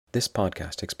This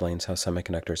podcast explains how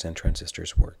semiconductors and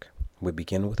transistors work. We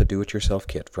begin with a do-it-yourself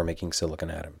kit for making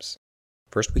silicon atoms.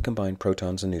 First, we combine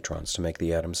protons and neutrons to make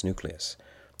the atom's nucleus.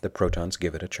 The protons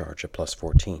give it a charge of plus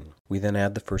 14. We then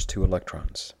add the first two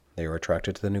electrons. They are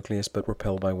attracted to the nucleus but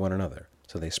repelled by one another,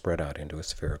 so they spread out into a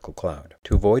spherical cloud.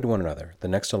 To avoid one another, the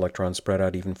next electrons spread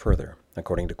out even further.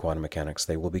 According to quantum mechanics,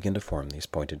 they will begin to form these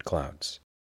pointed clouds.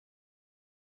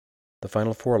 The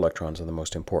final 4 electrons are the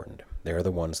most important. They are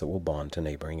the ones that will bond to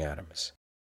neighboring atoms.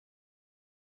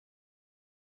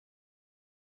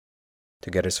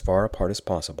 To get as far apart as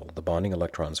possible, the bonding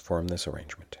electrons form this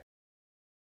arrangement.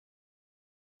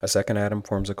 A second atom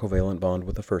forms a covalent bond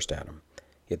with the first atom.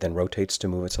 It then rotates to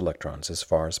move its electrons as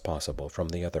far as possible from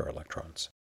the other electrons.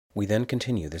 We then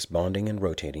continue this bonding and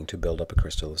rotating to build up a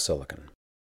crystal of silicon.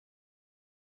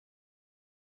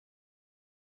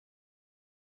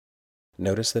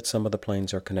 Notice that some of the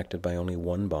planes are connected by only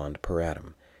one bond per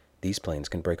atom. These planes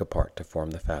can break apart to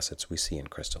form the facets we see in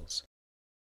crystals.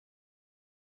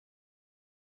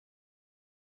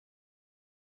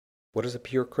 What is a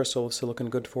pure crystal of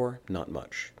silicon good for? Not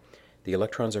much. The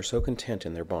electrons are so content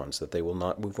in their bonds that they will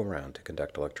not move around to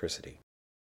conduct electricity.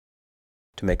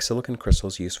 To make silicon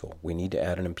crystals useful, we need to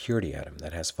add an impurity atom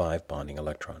that has 5 bonding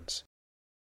electrons.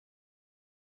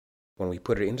 When we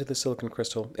put it into the silicon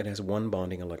crystal, it has 1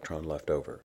 bonding electron left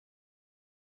over.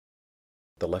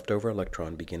 The leftover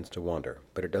electron begins to wander,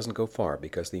 but it doesn't go far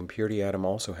because the impurity atom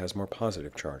also has more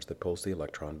positive charge that pulls the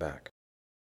electron back.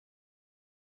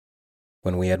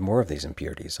 When we add more of these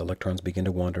impurities, electrons begin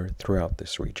to wander throughout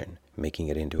this region, making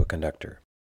it into a conductor.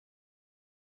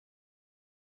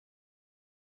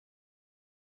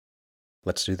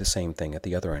 Let's do the same thing at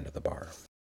the other end of the bar.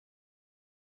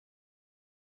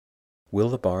 Will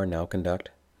the bar now conduct?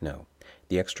 No.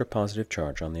 The extra positive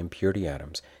charge on the impurity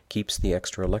atoms keeps the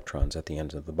extra electrons at the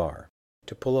ends of the bar.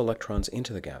 To pull electrons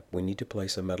into the gap, we need to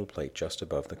place a metal plate just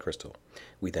above the crystal.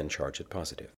 We then charge it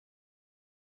positive.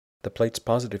 The plate's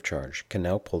positive charge can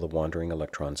now pull the wandering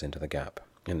electrons into the gap,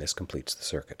 and this completes the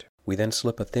circuit. We then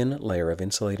slip a thin layer of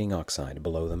insulating oxide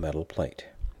below the metal plate.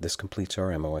 This completes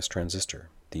our MOS transistor.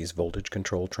 These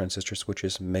voltage-controlled transistor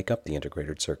switches make up the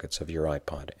integrated circuits of your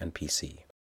iPod and PC.